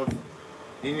lot of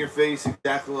in your face,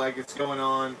 exactly like it's going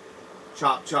on,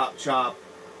 chop, chop, chop,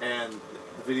 and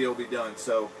the video will be done.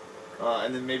 So,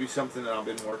 and then maybe something that I've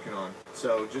been working on.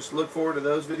 So just look forward to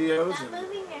those videos. Stop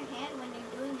moving your hand when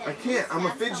you're doing that. I can't. I'm a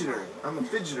fidgeter. I'm a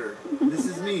fidgeter. This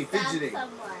is me fidgeting.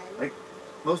 Like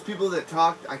most people that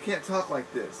talk, I can't talk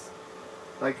like this.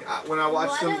 Like when I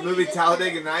watched the movie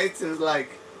Talladega Nights, it was like,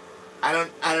 I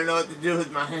don't know what to do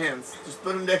with my hands. Just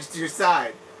put them next to your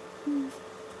side.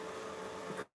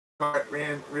 Car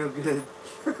ran real good.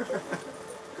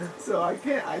 So I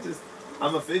can't.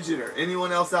 I'm a fidgeter.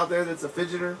 Anyone else out there that's a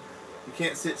fidgeter? You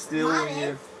can't sit still when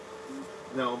you.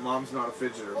 No, Mom's not a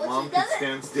fidgeter. Well, Mom can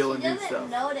stand still and do stuff. She doesn't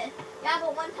notice. Yeah,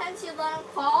 but one time she let him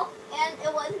call, and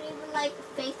it wasn't even like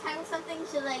FaceTime or something.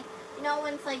 She like, you know,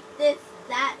 when it's like this,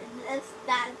 that, this,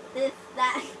 that, this,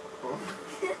 that.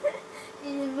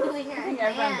 She's moving her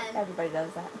hand. Everybody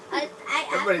does that.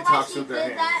 Everybody talks with their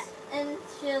hands. That, and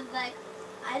she was like,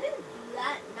 I didn't do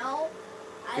that. No.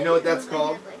 You know what that's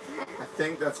called? I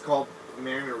think that's called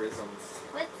mannerisms.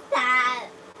 What's that?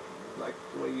 Like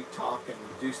the way you talk and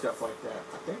do stuff like that.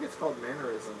 I think it's called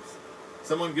mannerisms.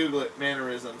 Someone Google it,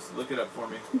 mannerisms. Look it up for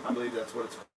me. I believe that's what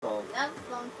it's called. You have a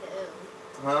phone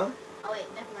too. Huh? Oh wait,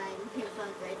 never mind. Your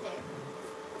phone's right there.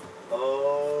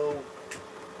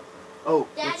 Oh,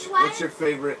 Daddy, what's your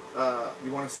favorite,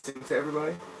 you want to sing to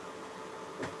everybody?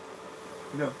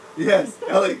 No. Yes,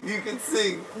 Ellie, you can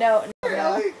sing. No.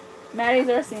 Ellie. Maddie's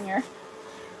our singer.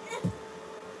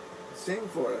 Sing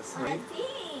for us, honey. I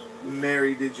think.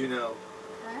 Mary, did you know?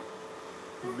 Huh?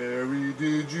 Mary,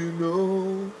 did you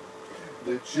know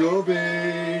that your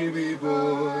baby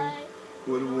boy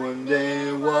would one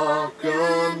day walk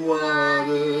on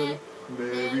water?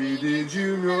 Mary, did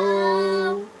you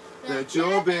know that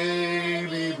your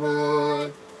baby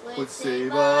boy would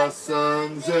save our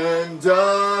sons and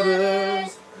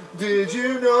daughters? Did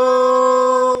you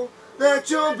know that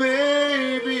your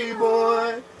baby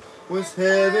boy was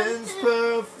heaven's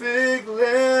perfect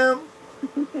lamb?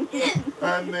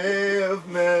 I may have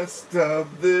messed up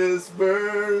this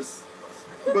verse,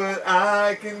 but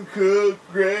I can cook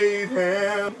great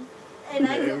ham. And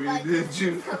Mary, did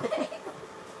you know?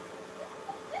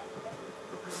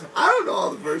 I don't know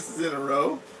all the verses in a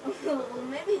row. Well,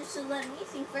 maybe you should let me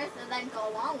sing first and then go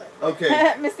along with it.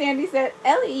 Okay. Miss Sandy said,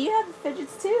 Ellie, you have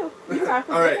fidgets too. You talk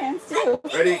with your hands too.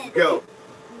 Ready? Go.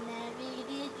 Mary,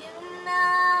 did you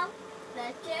know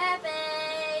that your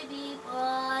baby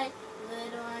boy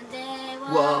would one day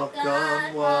walk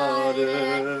on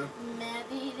water?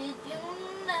 Mary, did you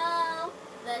know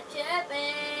that your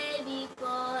baby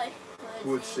boy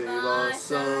would save our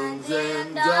sons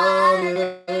and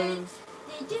daughters?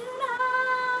 Did you know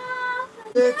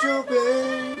That your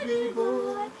baby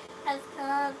boy has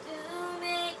come to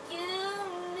make you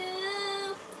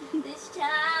new? This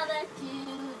child that you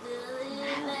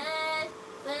delivered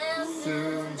will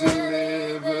soon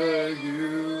deliver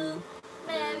you.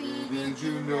 Mary, did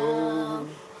you know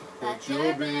that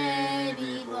your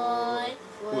baby boy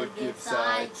would give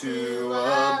sight to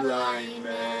a blind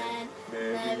man?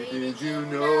 Mary, did you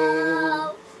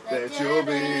know that your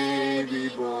baby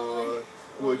boy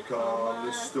would calm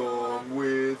the storm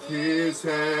with his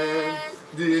hand?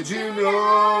 Did you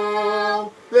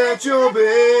know that your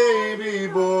baby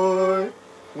boy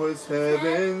was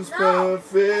heaven's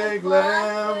perfect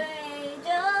lamb?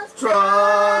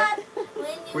 Trot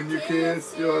when When you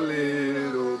kiss your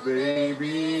little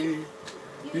baby,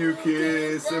 you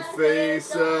kiss the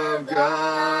face of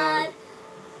God.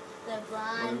 The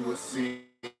blind will see,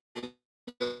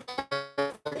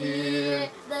 Here,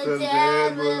 the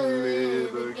dead will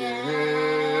live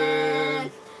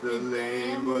again. The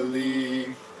lame will leap,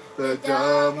 the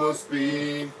dumb will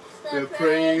speak, the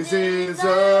praises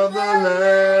of the Lamb.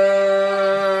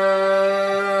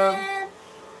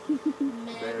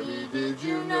 Mary, did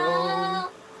you know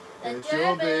that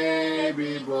your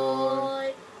baby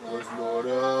boy was Lord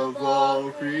of all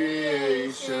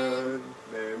creation?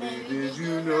 Mary, did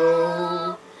you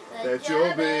know that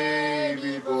your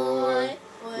baby boy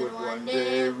would one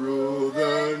day rule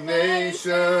the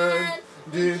nation?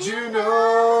 Did you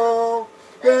know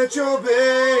that your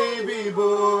baby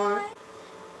boy...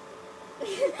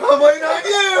 I'm waiting on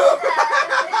you!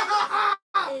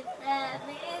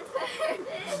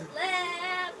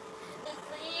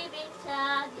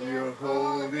 You're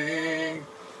holding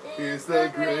is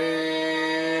the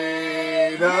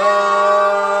great I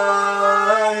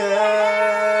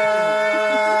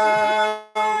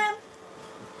am.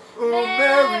 Oh,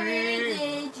 Mary,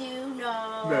 did you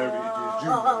know? Mary, did you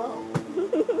know?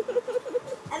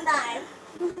 And I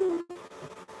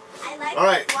like All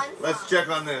right, this one let's song. check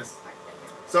on this.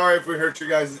 Sorry if we hurt your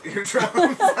guys'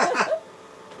 eardrums.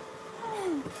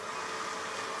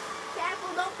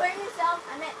 Careful, don't burn yourself.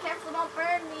 I meant careful, don't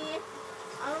burn me.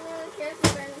 I don't really care if you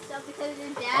burn yourself because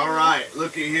you're dead. All right,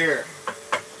 looky here.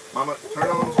 Mama, turn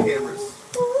on those cameras.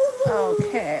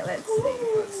 Okay, let's see.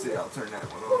 Let's see, I'll turn that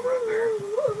one on right there.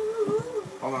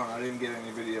 Hold on, I didn't get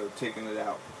any video taking it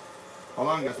out. Hold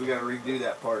on, guys, we gotta redo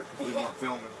that part because we weren't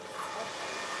filming.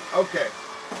 Okay,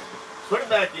 put it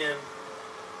back in.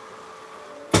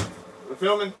 We're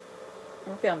filming?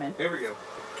 We're filming. Here we go.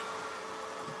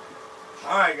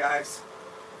 All right, guys.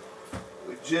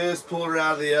 We just pulled her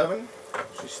out of the oven.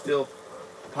 She's still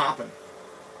popping.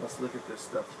 Let's look at this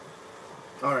stuff.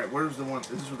 All right, where's the one?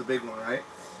 This is the big one, right?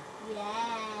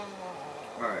 Yeah.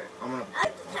 All right, I'm gonna. I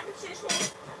like the temperature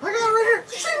change. I got it right here.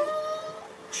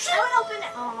 I would open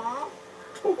it. Aww.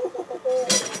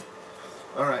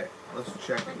 All right, let's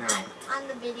check it now. On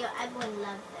the video, everyone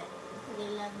loves it. They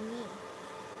love me.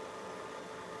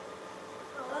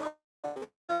 It's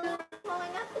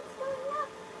going up. It's going up.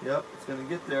 Yep, it's gonna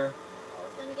get there. Oh,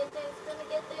 it's gonna get there. It's gonna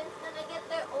get there. It's gonna get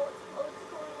there. Oh, it's going. It's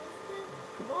going.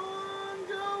 Come on,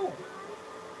 go.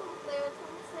 It's almost there. It's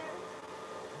almost there.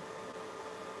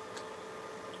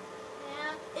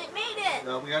 Yeah, it made it.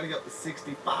 No, we gotta go up to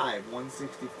 65.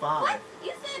 165. What?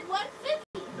 You said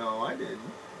 150. No, I didn't.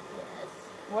 Yes.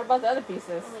 What about the other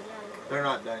pieces? Oh my God. They're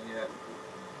not done yet.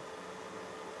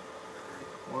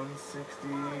 160.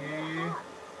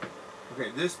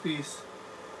 Okay, this piece,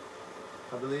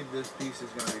 I believe this piece is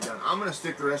going to be done. I'm going to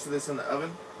stick the rest of this in the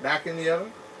oven, back in the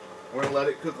oven. We're going to let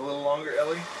it cook a little longer,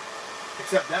 Ellie.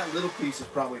 Except that little piece is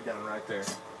probably done right there.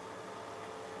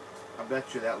 I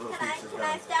bet you that little piece is Can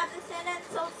I done. stab this in it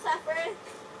so it suffers?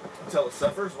 Until it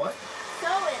suffers, what?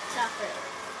 So it suffers.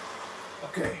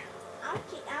 Okay.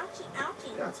 Ouchie, ouchie,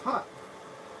 ouchie. Yeah, it's hot.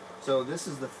 So this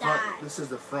is the front. Die. This is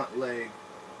the front leg,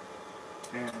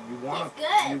 and you want It's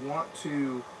good. you want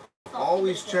to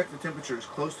always check the temperature as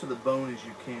close to the bone as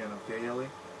you can. Okay, Ellie?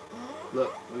 Mm-hmm.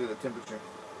 Look at the temperature.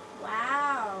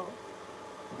 Wow.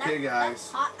 Okay, That's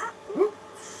guys. hot. Whoop.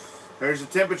 There's the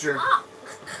temperature. Ah.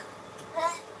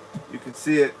 You can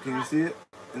see it. Can you see it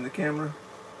in the camera?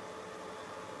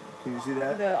 Can you see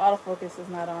that? The autofocus is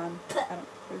not on.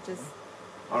 It's just.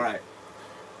 All right.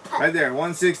 Right there,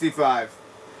 165.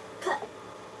 What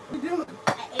are you doing?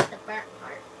 I ate the burnt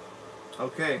part.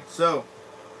 Okay, so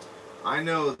I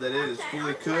know that it is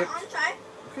fully cooked. I'll try.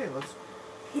 Okay, let's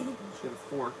get a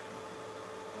fork.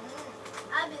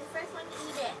 I'll be the first one to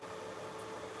eat it.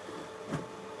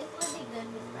 It's really good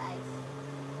with rice.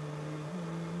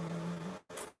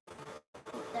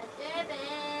 That there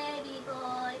baby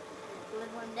boy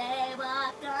would one day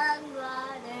walk on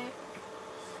water.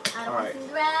 I don't want to see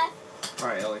the rest. All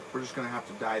right, Ellie, we're just gonna have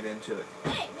to dive into it.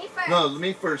 Hey, me first. No,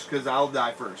 me first, cause I'll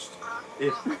die first.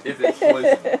 If it's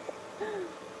poison.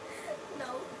 No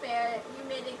fair. You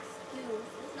made an excuse.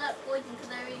 It's not poison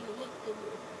because I already licked the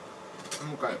wood.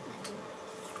 Okay.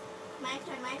 My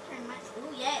turn, my turn, my turn.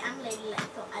 Ooh, yay, I'm ladylike,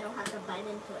 so I don't have to bite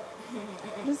into it.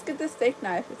 Just get the steak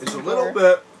knife. It's a in little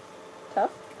drawer. bit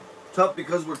Tough. tough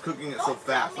because we're cooking it so Don't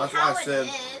fast. tell me That's why how I said. it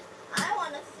is. I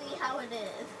want to see how it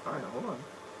is. All right, hold on.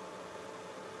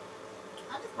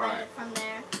 I'll just All bite right. it from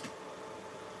there.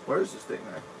 Where's the steak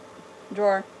knife?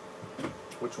 Drawer.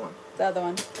 Which one? The other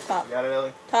one. Top. You got it,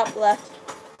 Ellie? Top left.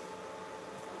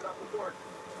 Drop the fork.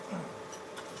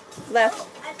 Left.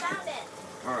 I found it.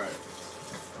 All right.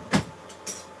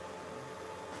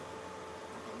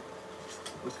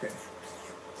 Okay.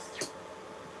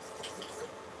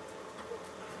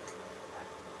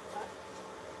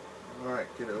 All right,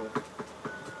 kiddo.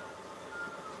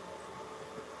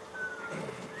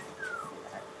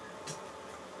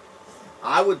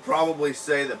 I would probably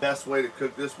say the best way to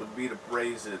cook this would be to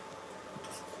braise it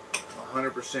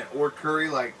 100%, or curry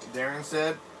like Darren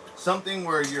said. Something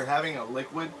where you're having a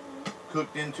liquid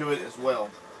cooked into it as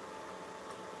well.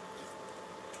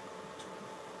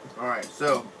 Alright,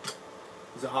 so,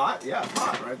 is it hot? Yeah, it's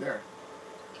hot right there.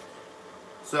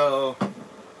 So,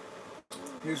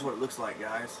 here's what it looks like,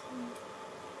 guys.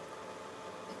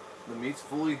 The meat's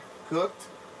fully cooked.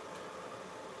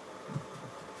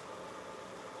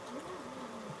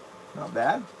 Not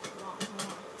bad.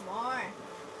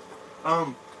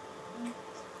 More.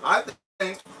 I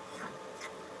think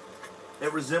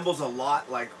it resembles a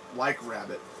lot like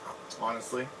rabbit,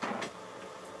 honestly.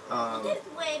 It's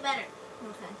way better.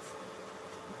 Okay.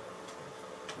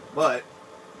 But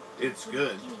it's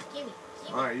good. Gimme.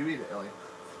 All right, you eat it, Ellie.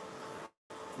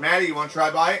 Maddie, you want to try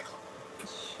a bite?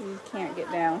 She can't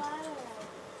get down.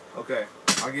 Okay,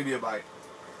 I'll give you a bite.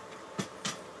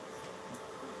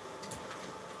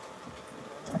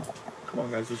 Come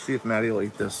on, guys. Let's see if Maddie will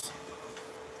eat this.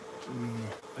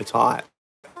 It's hot.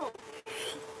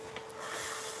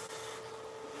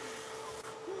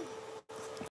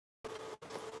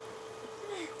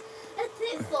 It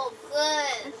tastes so good.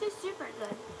 It tastes super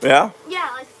good. Yeah? Yeah,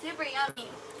 like super yummy.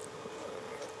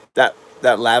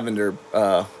 That lavender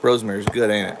rosemary is good,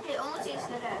 ain't it? It almost tastes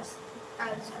good as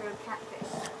grilled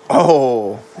catfish.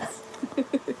 Oh.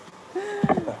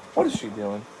 What is she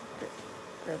doing?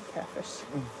 Grilled catfish.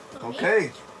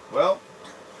 Okay. Well,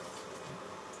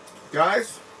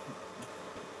 guys,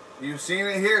 you've seen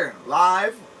it here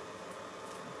live.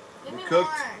 Give me cooked.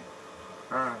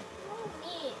 more.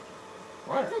 Me.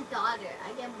 What? It's a daughter.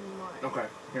 I get more. Okay.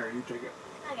 Here, you take it.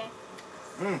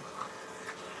 Okay.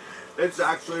 It's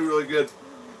actually really good.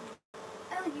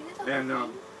 Oh, you get the And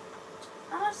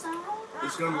awesome.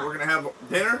 we're gonna have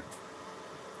dinner.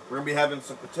 We're gonna be having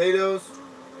some potatoes.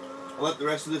 I'll let the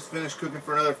rest of this finish cooking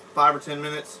for another 5 or 10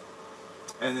 minutes,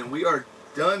 and then we are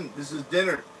done. This is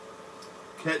dinner.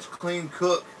 Catch, clean,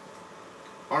 cook.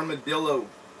 Armadillo.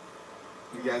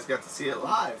 You guys got to see it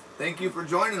live. Thank you for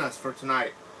joining us for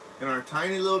tonight in our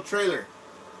tiny little trailer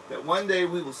that one day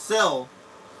we will sell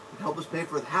and help us pay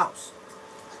for the house.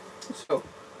 So,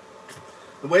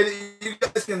 the way that you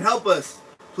guys can help us,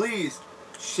 please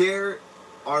share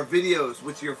our videos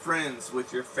with your friends,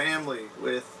 with your family,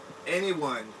 with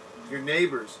anyone, your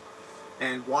neighbors,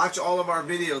 and watch all of our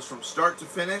videos from start to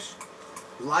finish.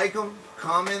 Like them,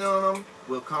 comment on them,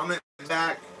 we'll comment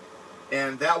back,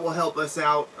 and that will help us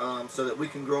out so that we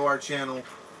can grow our channel.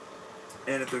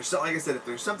 And if there's, like I said, if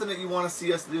there's something that you want to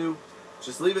see us do,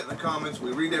 just leave it in the comments.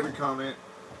 We read every comment.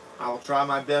 I will try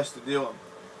my best to do them.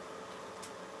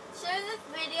 Share this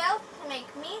video to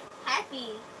make me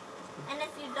happy. And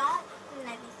if you don't, then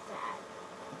I'd be sad.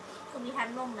 So we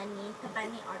have no money to buy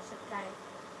me art supplies.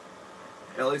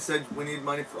 Ellie said we need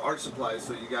money for art supplies,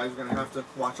 so you guys are going to have to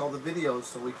watch all the videos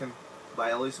so we can buy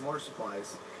Ellie some art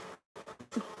supplies.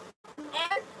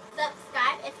 And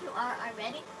subscribe if you are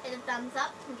already. Hit a thumbs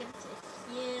up and give us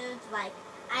a huge like.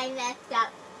 I messed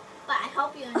up, but I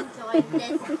hope you enjoyed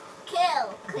this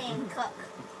kill, clean, cook,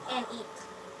 and eat.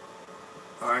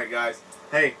 Alright guys,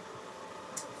 hey,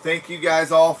 thank you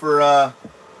guys all for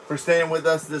staying with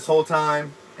us this whole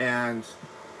time, and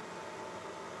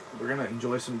we're going to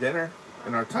enjoy some dinner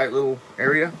in our tight little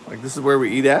area. Like, this is where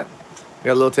we eat at. We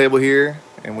got a little table here,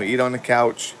 and we eat on the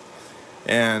couch,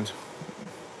 and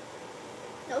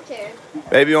No chairs.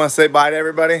 baby, you want to say bye to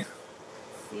everybody?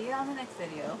 See you on the next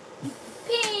video.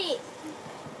 Peace.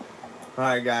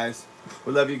 Alright guys,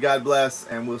 we love you, God bless,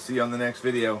 and we'll see you on the next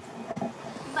video.